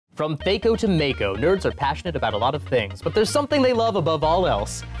From Thaco to Mako, nerds are passionate about a lot of things, but there's something they love above all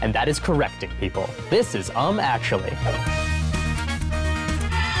else, and that is correcting people. This is Actually.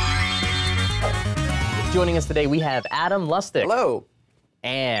 Joining us today, we have Adam Lustick. Hello.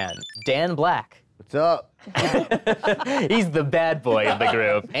 And Dan Black. What's up? He's the bad boy of the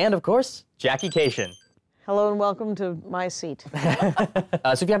group. And of course, Jackie Kashian. Hello and welcome to my seat. So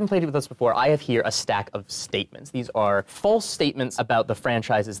if you haven't played with us before, I have here a stack of statements. These are false statements about the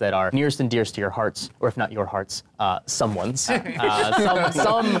franchises that are nearest and dearest to your hearts, or if not your hearts, someone's. Some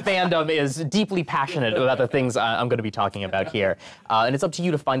fandom is deeply passionate about the things I'm going to be talking about here. And it's up to you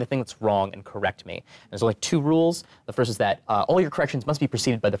to find the thing that's wrong and correct me. There's only two rules. The first is that all your corrections must be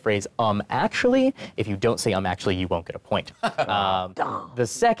preceded by the phrase, actually. If you don't say actually, you won't get a point. The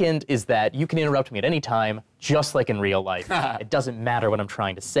second is that you can interrupt me at any time, just like in real life. It doesn't matter what I'm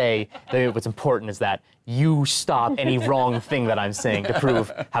trying to say. What's important is that you stop any wrong thing that I'm saying to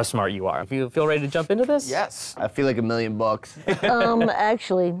prove how smart you are. If you feel ready to jump into this? Yes. I feel like $1 million.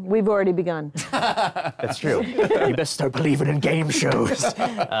 Actually, we've already begun. That's true. You best start believing in game shows.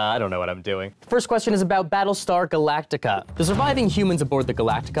 I don't know what I'm doing. First question is about Battlestar Galactica. The surviving humans aboard the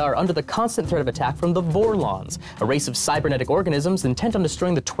Galactica are under the constant threat of attack from the Vorlons, a race of cybernetic organisms intent on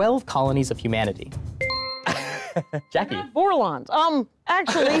destroying the 12 colonies of humanity. Jackie. Vorlons.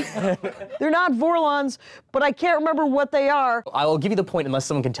 Actually, they're not Vorlons, but I can't remember what they are. I will give you the point unless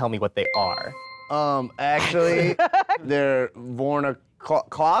someone can tell me what they are. Actually, they're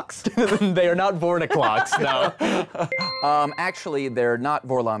Vornaclocks? They are not Vornaclocks, no. Actually, they're not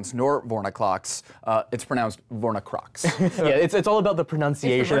Vorlons nor Vornaclocks. It's pronounced Vornacrocs. Yeah, it's all about the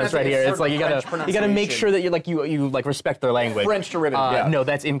pronunciation. That's right here. It's like you gotta make sure that you respect their language. French derivative. Yeah. No,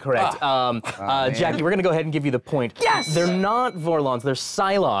 that's incorrect. Jackie, we're gonna go ahead and give you the point. Yes! They're not Vorlons. They're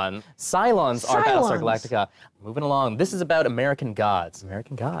Cylons. Cylons are Battlestar Galactica. Moving along. This is about American gods.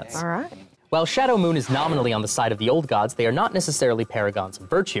 American gods. All right. While Shadow Moon is nominally on the side of the old gods, they are not necessarily paragons of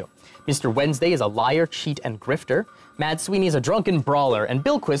virtue. Mr. Wednesday is a liar, cheat, and grifter. Mad Sweeney is a drunken brawler, and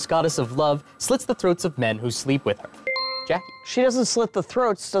Bilquis, goddess of love, slits the throats of men who sleep with her. Jackie? She doesn't slit the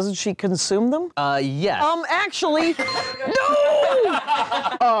throats, doesn't she consume them? Yes. Actually, no!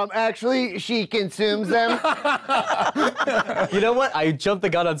 Actually, she consumes them. You know what? I jumped the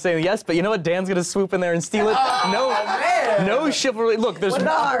gun on saying yes, but you know what? Dan's gonna swoop in there and steal it. No chivalry. Look,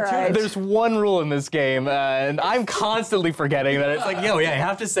 there's one rule in this game, and I'm constantly forgetting that it's like, yo, yeah, I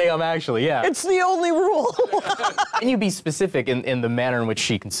have to say actually, yeah. It's the only rule. Can you be specific in the manner in which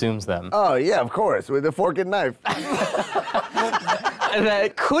she consumes them? Oh, yeah, of course, with a fork and knife.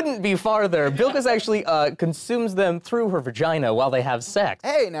 That couldn't be farther. Bilquis actually consumes them through her vagina while they have sex.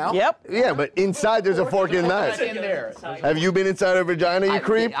 Hey, now. Yep. Yeah, but inside there's a fork and knife. In there. Have you been inside her vagina, you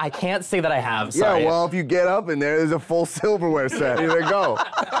creep? I can't say that I have, sorry. Yeah, well, if you get up in there's a full silverware set. Here they go.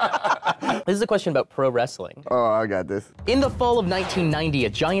 This is a question about pro wrestling. Oh, I got this. In the fall of 1990, a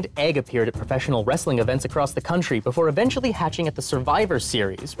giant egg appeared at professional wrestling events across the country before eventually hatching at the Survivor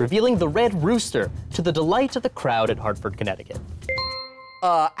Series, revealing the Red Rooster to the delight of the crowd at Hartford, Connecticut.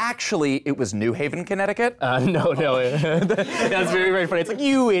 Actually, it was New Haven, Connecticut. No. That's very, very funny. It's like,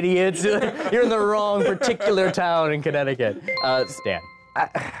 you idiots. You're in the wrong particular town in Connecticut. Stan.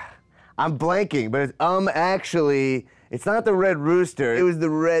 I'm blanking, but it's, actually, it's not the Red Rooster, it was the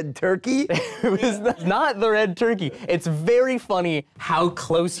Red Turkey. It was not the Red Turkey. It's very funny how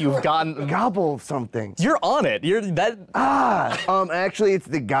close you've gotten. Gobble something. You're on it. Actually, it's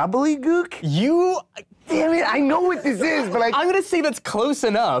the gobbledygook? Damn it, I know what this is, but I'm gonna say that's close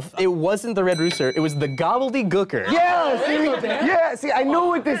enough. It wasn't the Red Rooster, it was the gobbledygooker. Yeah, see, I know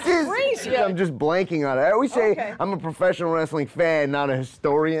what this is. Crazy. I'm just blanking on it. I always say I'm a professional wrestling fan, not a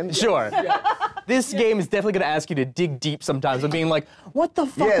historian. Sure. This game is definitely gonna ask you to dig deep sometimes and being like, what the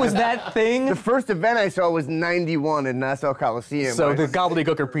fuck was that thing? The first event I saw was '91 in Nassau Coliseum. So the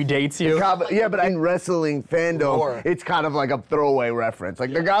gobbledygooker predates you? Yeah, but in wrestling fandom, it's kind of like a throwaway reference,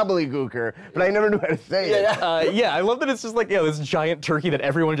 like the gobbledygooker, but I never knew how to say it. Yeah, I love that it's just like, this giant turkey that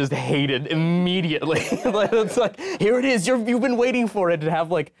everyone just hated immediately. It's like, here it is, you've been waiting for it to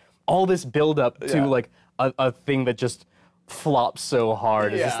have like all this build up to like a thing that just flops so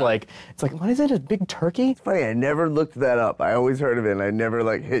hard. It's just like, what is it, a big turkey? It's funny, I never looked that up. I always heard of it, and I never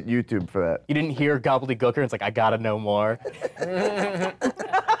like hit YouTube for that. You didn't hear gobbledygooker, it's like, I gotta know more.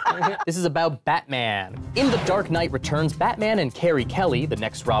 This is about Batman. In The Dark Knight Returns, Batman and Carrie Kelly, the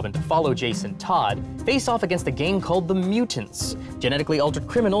next Robin to follow Jason Todd, face off against a gang called the Mutants, genetically altered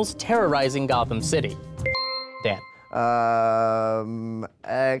criminals terrorizing Gotham City. Dan.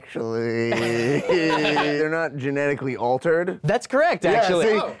 Actually, they're not genetically altered. That's correct,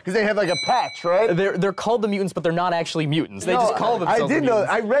 actually. Yeah, because they have like a patch, right? They're called the mutants, but they're not actually mutants. They just call themselves I did the know.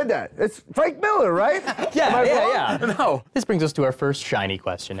 mutants. I read that. It's Frank Miller, right? Yeah. No. This brings us to our first shiny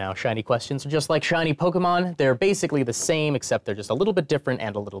question now. Shiny questions are just like shiny Pokemon. They're basically the same, except they're just a little bit different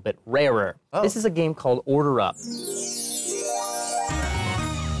and a little bit rarer. This is a game called Order Up.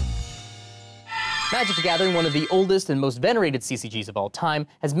 Magic the Gathering, one of the oldest and most venerated CCGs of all time,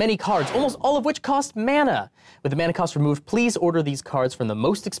 has many cards, almost all of which cost mana. With the mana cost removed, please order these cards from the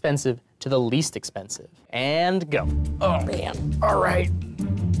most expensive to the least expensive. And go. Oh, man. All right.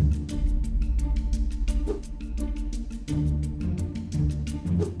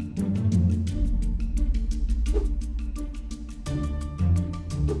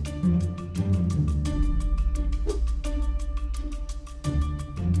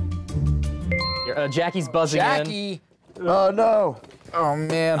 Jackie's buzzing in. Jackie. Oh no. Oh,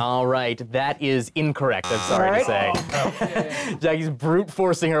 man. All right, that is incorrect, I'm sorry to say. Jackie's brute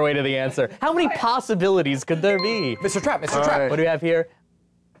forcing her way to the answer. How many possibilities could there be? Mr. Trap, Mr. Trap. What do we have here?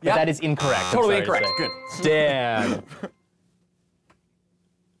 Yeah. That is incorrect. I'm Totally sorry to incorrect. say. Good. Dan.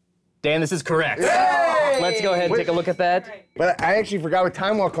 Dan, this is correct. Yay! Let's go ahead and take a look at that. But I actually forgot what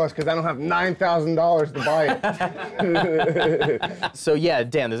Time Walk costs because I don't have $9,000 to buy it. So yeah,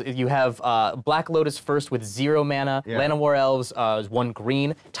 Dan, you have Black Lotus first with 0 mana. Yeah. Land of War Elves is 1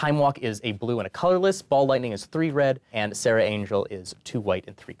 green. Time Walk is a blue and a colorless. Ball Lightning is 3 red. And Sarah Angel is 2 white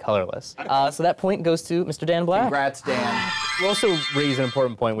and 3 colorless. So that point goes to Mr. Dan Black. Congrats, Dan. You also raise an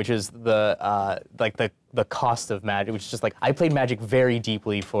important point, which is the cost of Magic, which is just like, I played Magic very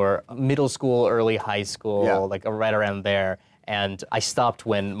deeply for middle school, early high school, like right around there. And I stopped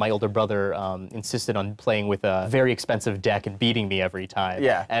when my older brother insisted on playing with a very expensive deck and beating me every time.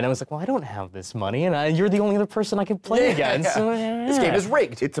 Yeah. And I was like, well, I don't have this money, and you're the only other person I can play against. Yeah. So, This game is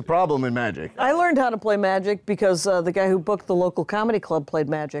rigged. It's a problem in Magic. I learned how to play Magic because the guy who booked the local comedy club played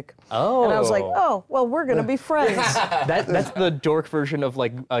Magic. Oh. And I was like, oh, well, we're going to be friends. That's the dork version of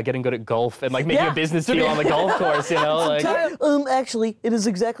like getting good at golf and like making Yeah. a business deal on the golf course, you know? Like, Actually, it is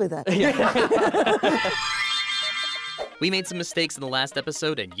exactly that. We made some mistakes in the last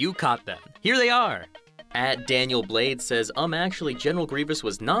episode, and you caught them. Here they are. At Daniel Blade says, actually, General Grievous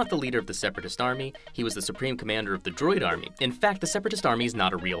was not the leader of the Separatist Army. He was the supreme commander of the Droid Army. In fact, the Separatist Army is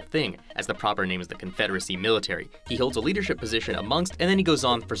not a real thing, as the proper name is the Confederacy Military. He holds a leadership position amongst, and then he goes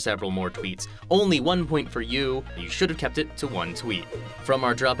on for several more tweets. Only 1 point for you. You should have kept it to 1 tweet. From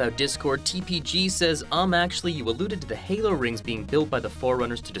our Dropout Discord, TPG says, actually, you alluded to the Halo rings being built by the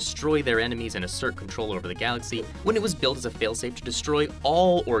Forerunners to destroy their enemies and assert control over the galaxy, when it was built as a failsafe to destroy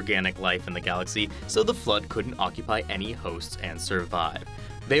all organic life in the galaxy, so the Flood couldn't occupy any hosts and survive.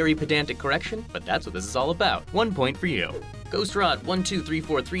 Very pedantic correction, but that's what this is all about. 1 point for you.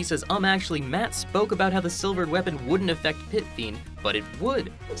 GhostRod12343 says, actually, Matt spoke about how the Silvered Weapon wouldn't affect Pit Fiend, but it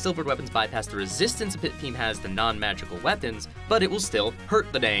would. Silvered Weapons bypass the resistance Pit Fiend has to non-magical weapons, but it will still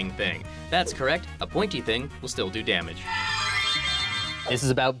hurt the dang thing. That's correct, a pointy thing will still do damage. This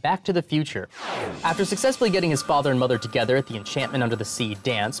is about Back to the Future. After successfully getting his father and mother together at the Enchantment Under the Sea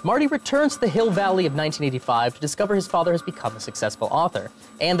dance, Marty returns to the Hill Valley of 1985 to discover his father has become a successful author,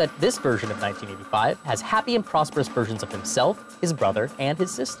 and that this version of 1985 has happy and prosperous versions of himself, his brother, and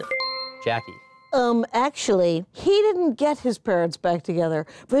his sister. Jackie. Actually, he didn't get his parents back together,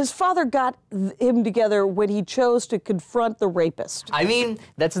 but his father got him together when he chose to confront the rapist. I mean,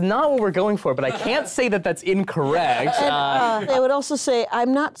 that's not what we're going for, but I can't say that that's incorrect. And I would also say,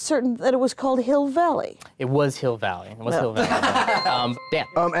 I'm not certain that it was called Hill Valley. It was Hill Valley. It was Hill Valley. Dan.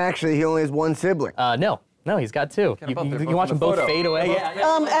 Actually, he only has 1 sibling. No, he's got 2. You can watch them both fade away.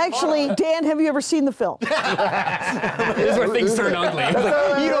 Yeah. Actually, Dan, have you ever seen the film? This is where things turn ugly. Like,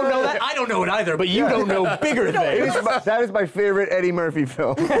 you don't know that? I don't know it either, but you don't know bigger things. That is my favorite Eddie Murphy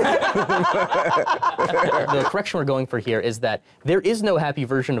film. The correction we're going for here is that there is no happy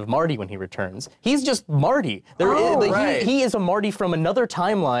version of Marty when he returns. He's just Marty. He is a Marty from another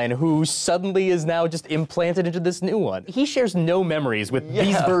timeline who suddenly is now just implanted into this new one. He shares no memories with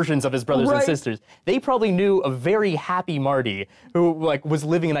these versions of his brothers and sisters. They probably knew a very happy Marty who was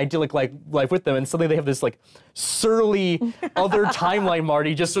living an idyllic life with them, and suddenly they have this surly other timeline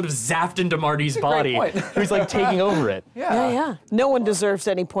Marty just sort of zapped into Marty's body, who's taking over it. Yeah. No one deserves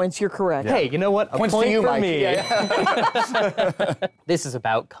any points. You're correct. Hey, you know what? A Points point to you, for Mike. me. This is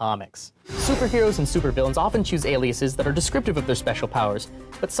about comics. Superheroes and supervillains often choose aliases that are descriptive of their special powers,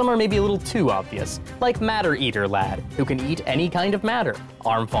 but some are maybe a little too obvious, like Matter Eater Lad, who can eat any kind of matter,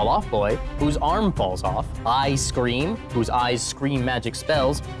 Arm Fall Off Boy, whose arm falls off, Eye Scream, whose eyes scream magic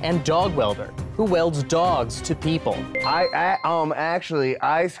spells, and Dog Welder, Who welds dogs to people? Actually,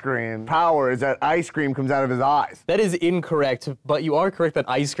 ice cream power is that ice cream comes out of his eyes. That is incorrect, but you are correct that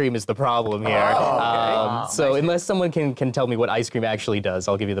ice cream is the problem here. So unless someone can tell me what ice cream actually does,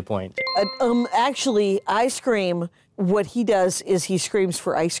 I'll give you the point. Actually, ice cream, what he does is he screams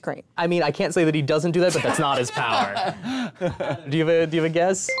for ice cream. I mean, I can't say that he doesn't do that, but that's not his power. Do you have a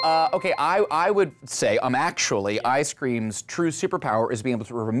guess? Okay, I would say actually ice cream's true superpower is being able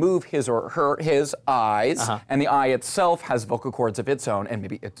to remove his eyes, and the eye itself has vocal cords of its own, and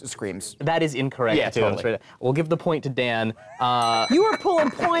maybe it screams. That is incorrect. Yeah, too. totally. We'll give the point to Dan. You were pulling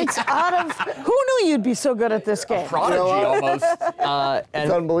points out of. Who knew you'd be so good at this game? Prodigy almost.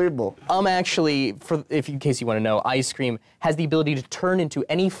 It's unbelievable. Actually, in case you want to know, ice cream has the ability to turn into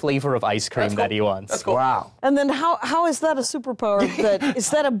any flavor of ice cream that he wants. That's cool. Wow. And then how is that a superpower? Is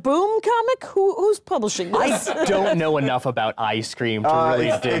that a Boom comic? Who's publishing this? I don't know enough about ice cream to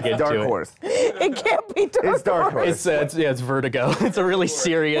really dig into Dark it. Horse. It can't be Dark It's Dark Horse. It's Vertigo. It's a really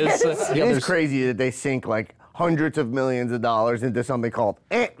serious. It's crazy that they sink like hundreds of millions of dollars into something called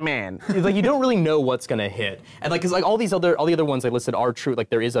Ant-Man. Like you don't really know what's gonna hit, and like, cause like all the other ones I listed are true. Like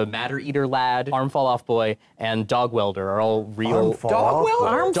there is a Matter Eater lad, Arm Fall Off Boy, and Dog Welder are all real. Dog welder?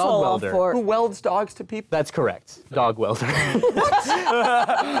 Arm Dog fall off welder. for. Who welds dogs to people? That's correct. Dog welder.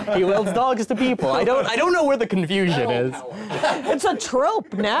 What? He welds dogs to people. I don't know where the confusion is. It's a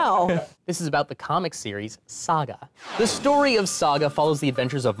trope now. This is about the comic series Saga. The story of Saga follows the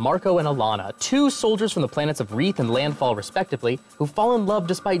adventures of Marco and Alana, two soldiers from the planets of Wreath and Landfall respectively, who fall in love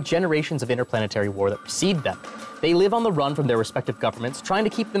despite generations of interplanetary war that precede them. They live on the run from their respective governments, trying to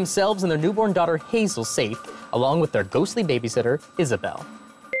keep themselves and their newborn daughter Hazel safe, along with their ghostly babysitter, Isabel.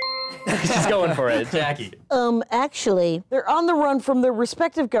 She's going for it, Jackie. Actually, they're on the run from their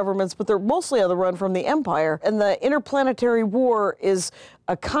respective governments, but they're mostly on the run from the Empire. And the interplanetary war is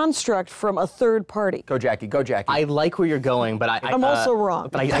a construct from a third party. Go Jackie, go Jackie. I like where you're going, but I'm also wrong.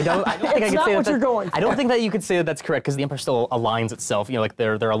 But I don't think I It's could not say what that. you're going I don't think that you could say that that's correct because the Empire still aligns itself. You know, like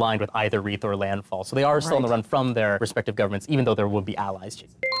they're aligned with either Wreath or Landfall, so they are still on the run from their respective governments, even though there will be allies.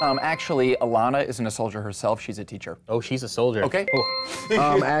 Actually, Alana isn't a soldier herself. She's a teacher. Oh, she's a soldier. Okay.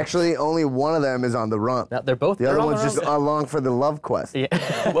 Cool. Actually, only one of them is on the run. Now, they're both. The other one's just along for the love quest. Yeah.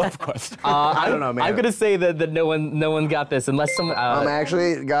 Love quest. I don't know, man. I'm gonna say that no one got this unless someone. Actually,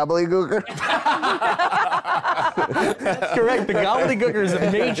 gobbledygooker. That's correct. The gobbledygooker is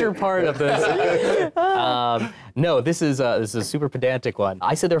a major part of this. No, this is a super pedantic one.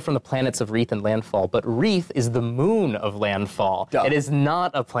 I said they're from the planets of Wreath and Landfall, but Wreath is the moon of Landfall. Duh. It is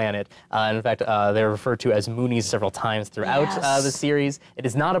not a planet. In fact, they're referred to as moonies several times throughout the series. It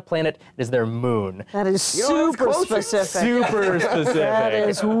is not a planet. It is their moon. That is super specific. Super specific. That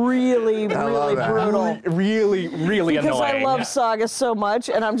is really, really that. brutal. Really, really Because annoying. I love Saga so much,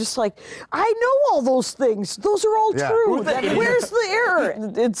 and I'm just like, I know all those things. Those are all Yeah. true. Where's the error?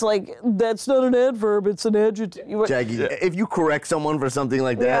 It's like, that's not an adverb, it's an adjective. Jackie, if you correct someone for something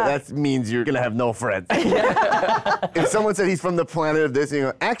like that, Yeah. that means you're gonna have no friends. If someone said he's from the planet of this, and you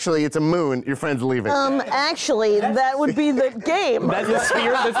go, actually, it's a moon, your friend's leaving. Actually, that would be the game. That's the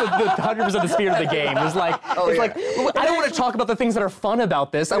spirit. That's the 100% the spirit of the game. It's like, like I don't want to talk about the things that are fun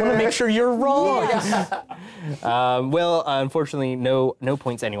about this. I want to make sure you're wrong. Well, unfortunately, no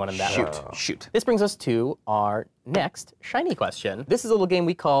points to anyone in that. Shoot. This brings us to our next shiny question. This is a little game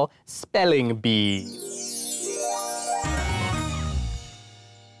we call Spelling Bee.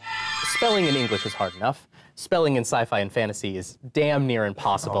 Spelling in English is hard enough. Spelling in sci-fi and fantasy is damn near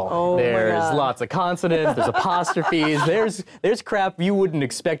impossible. Oh my There's God. lots of consonants, there's apostrophes, there's crap you wouldn't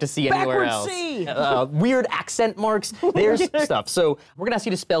expect to see anywhere Backward else. C. Weird accent marks, there's stuff. So we're gonna ask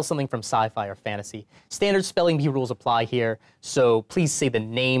you to spell something from sci-fi or fantasy. Standard spelling bee rules apply here, so please say the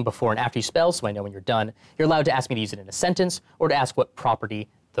name before and after you spell so I know when you're done. You're allowed to ask me to use it in a sentence or to ask what property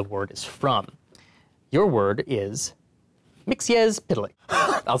the word is from. Your word is Mixyezpidlik.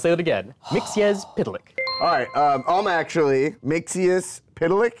 I'll say it again. Mixyezpidlik. All right, actually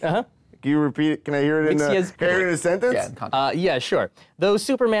Mixyezpidlik. Uh-huh. Can you repeat it? Can I hear it in a sentence? Yeah. Yeah, sure. Though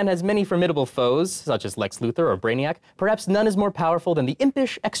Superman has many formidable foes, such as Lex Luthor or Brainiac, perhaps none is more powerful than the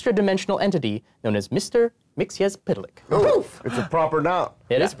impish, extra-dimensional entity known as Mr. Mixyezpidlik. Oh, it's a proper noun.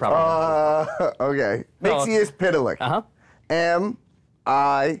 It is proper. Okay. Mixyezpidlik. Uh-huh.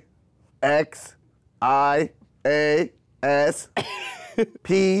 Mixyezpidlik.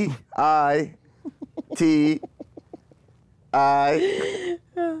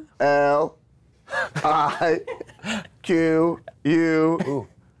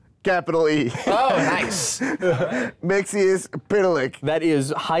 Capital E. Oh, nice. Mixyezpidlik. That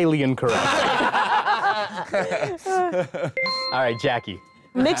is highly incorrect. All right, Jackie.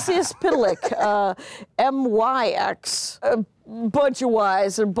 Mixius Pitalik, M-Y-X. A bunch of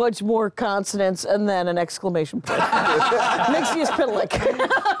Y's, a bunch more consonants, and then an exclamation point. Mixius Pitalik.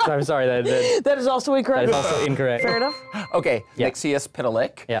 I'm sorry, That is also incorrect? that is also incorrect. Fair enough. Okay, Mixius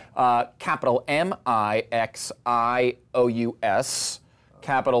Pitalik. Yeah. Capital M-I-X-I-O-U-S.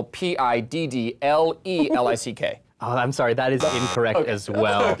 Capital P-I-D-D-L-E-L-I-C-K. Oh, I'm sorry, that is incorrect as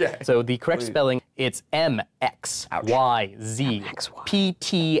well. Okay. So the correct spelling, it's M-X-Y-Z-P-T-L-K.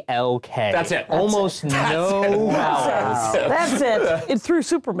 That's it. Almost no vowels. That's it. It threw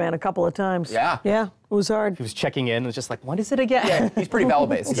Superman a couple of times. Yeah. Yeah, it was hard. He was checking in and was just like, what is it again? Yeah, he's pretty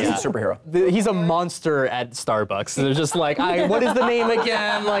vowel-based. He's a superhero. He's a monster at Starbucks. They're just like, what is the name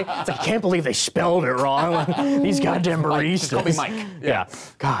again? Like, it's like, I can't believe they spelled it wrong. Like, these goddamn baristas. Just call me Mike. Yeah.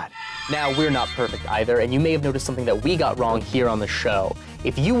 God. Now, we're not perfect either, and you may have noticed something that we got wrong here on the show.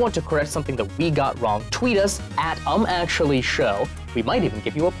 If you want to correct something that we got wrong, tweet us at @actuallyshow. We might even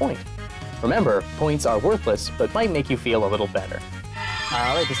give you a point. Remember, points are worthless, but might make you feel a little better.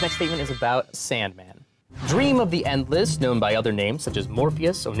 All right, this next statement is about Sandman. Dream of the Endless, known by other names such as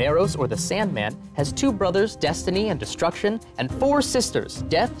Morpheus, Oneros, or the Sandman, has 2 brothers, Destiny and Destruction, and 4 sisters,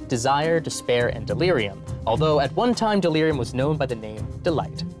 Death, Desire, Despair, and Delirium. Although at one time Delirium was known by the name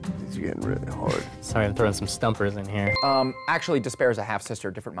Delight. It's getting really hard. Sorry, I'm throwing some stumpers in here. Actually, Despair is a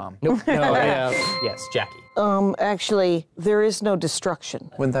half-sister, different mom. Nope. No, yes, Jackie. Actually, there is no destruction.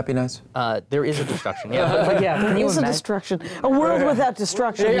 Wouldn't that be nice? There is a destruction. Yeah, but yeah, can There you is a imagine? destruction. A world without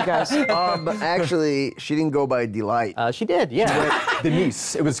destruction, you guys. Actually, she didn't go by Delight. She did, yeah.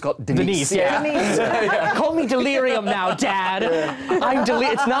 Denise. It was called Denise. Denise, yeah. Call me Delirium now, Dad. I'm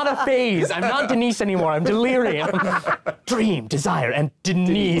It's not a phase. I'm not Denise anymore. I'm Delirium. Dream, Desire, and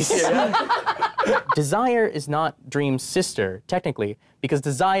Denise. Desire is not Dream's sister, technically, because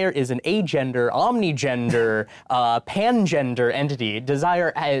Desire is an agender, omnigender, pangender entity.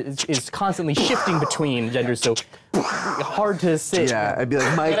 Desire is constantly shifting between genders, so hard to say. Yeah, I'd be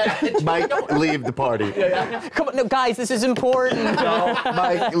like, Mike, leave the party. Come on, no, guys, this is important. No,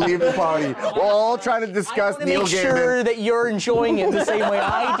 Mike, leave the party. We're all trying to discuss Neil Make sure Gaiman. that you're enjoying it the same way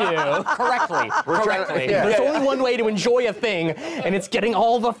I do. Correctly. There's only one way to enjoy a thing, and it's getting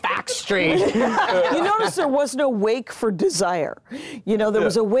all the facts straight. You notice there was no wake for Desire. You know, there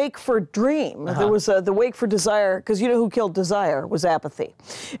was a wake for Dream. There was the wake for Desire, because you know who killed Desire was apathy.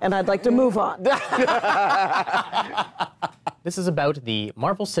 And I'd like to move on. This is about the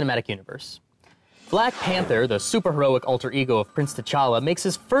Marvel Cinematic Universe. Black Panther, the superheroic alter ego of Prince T'Challa, makes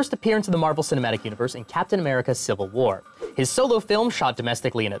his first appearance in the Marvel Cinematic Universe in Captain America: Civil War. His solo film, shot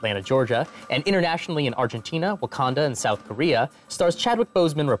domestically in Atlanta, Georgia, and internationally in Argentina, Wakanda, and South Korea, stars Chadwick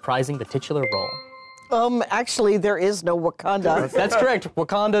Boseman reprising the titular role. Actually, there is no Wakanda. That's correct.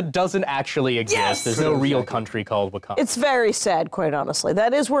 Wakanda doesn't actually exist. Yes! There's no real country called Wakanda. It's very sad, quite honestly.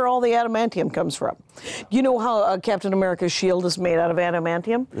 That is where all the adamantium comes from. You know how Captain America's shield is made out of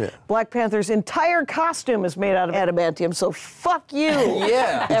adamantium? Yeah. Black Panther's entire costume is made out of adamantium, so fuck you,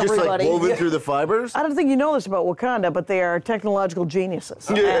 everybody. Just like woven through the fibers? I don't think you know this about Wakanda, but they are technological geniuses.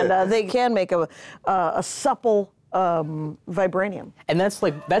 Yeah. And they can make a supple vibranium. And that's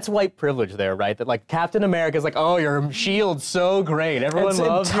white privilege there, right? That like Captain America's like, oh, your shield's so great. Everyone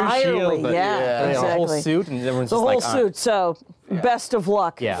loves your shield. But yeah, a exactly. whole suit, and everyone's The just whole like, suit. So best of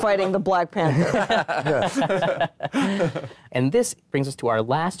luck fighting the Black Panther. And this brings us to our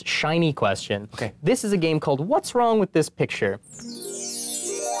last shiny question. Okay. This is a game called What's Wrong with This Picture?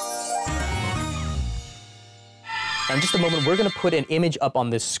 In just a moment, we're going to put an image up on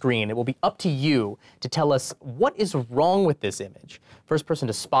this screen. It will be up to you to tell us what is wrong with this image. First person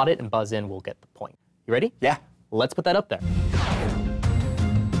to spot it and buzz in will get the point. You ready? Yeah. Let's put that up there.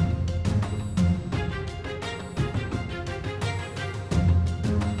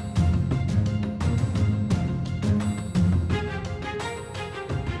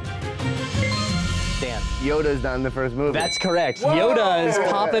 Dan. Yoda's not in the first movie. That's correct. Whoa! Yoda is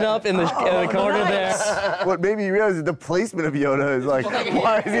popping up in the corner there. What made me realize is the placement of Yoda is like,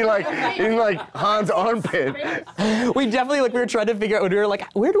 why is he like in like Han's armpit? We definitely we were trying to figure out, we were like,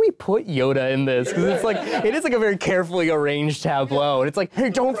 where do we put Yoda in this? Because it's like, it is like a very carefully arranged tableau. And it's like, hey,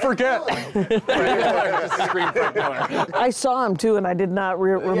 don't forget. I saw him too, and I did not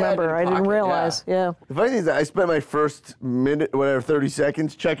remember. I didn't realize. Yeah. The funny thing is that I spent my first minute, whatever, 30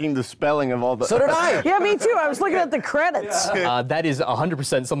 seconds checking the spelling of all the. So did I. Yeah, me too. I was looking at the credits. That is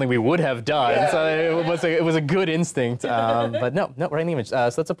 100% something we would have done. So it was a good instinct. But no, right in the image. So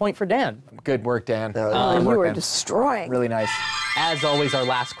that's a point for Dan. Good work, Dan. You were destroying. Really nice. As always, our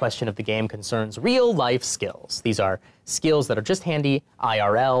last question of the game concerns real-life skills. These are skills that are just handy,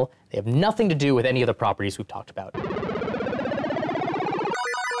 IRL. They have nothing to do with any of the properties we've talked about.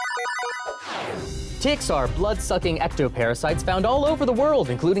 Ticks are blood-sucking ectoparasites found all over the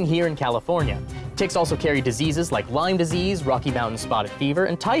world, including here in California. Ticks also carry diseases like Lyme disease, Rocky Mountain spotted fever,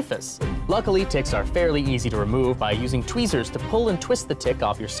 and typhus. Luckily, ticks are fairly easy to remove by using tweezers to pull and twist the tick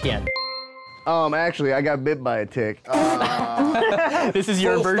off your skin. Actually, I got bit by a tick. This is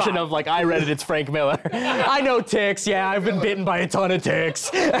your version of, like, I read it, it's Frank Miller. I know ticks, yeah, I've been bitten by a ton of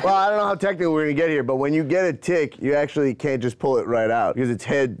ticks. Well, I don't know how technical we're gonna get here, but when you get a tick, you actually can't just pull it right out because its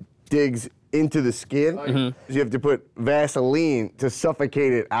head digs into the skin. So you have to put Vaseline to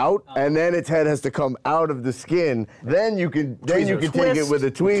suffocate it out, and then its head has to come out of the skin. Then you can take it with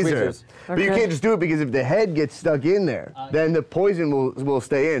a tweezer. But you can't just do it because if the head gets stuck in there, then the poison will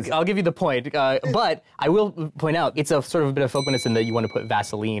stay in. I'll give you the point, but I will point out it's a sort of a bit of folk medicine that you want to put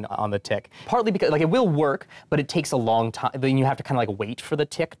Vaseline on the tick. Partly because, like, it will work, but it takes a long time. Then you have to kind of like wait for the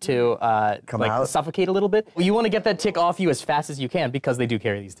tick to come out, suffocate a little bit. You want to get that tick off you as fast as you can because they do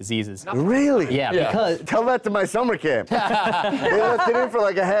carry these diseases. Really? Yeah, because tell that to my summer camp. They left it in for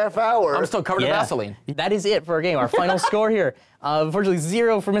like a half hour. I'm still covered in Vaseline. That is it for our game. Our final score here. Unfortunately,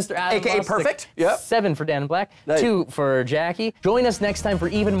 0 for Mr. Adam. AKA perfect. Yep. 7 for Dan Black. 2 for Jackie. Join us next time for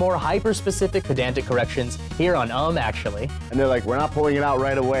even more hyper-specific pedantic corrections here on Actually. And they're like, we're not pulling it out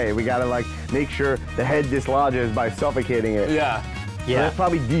right away. We gotta like make sure the head dislodges by suffocating it. Yeah. So that's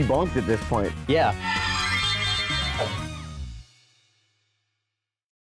probably debunked at this point. Yeah.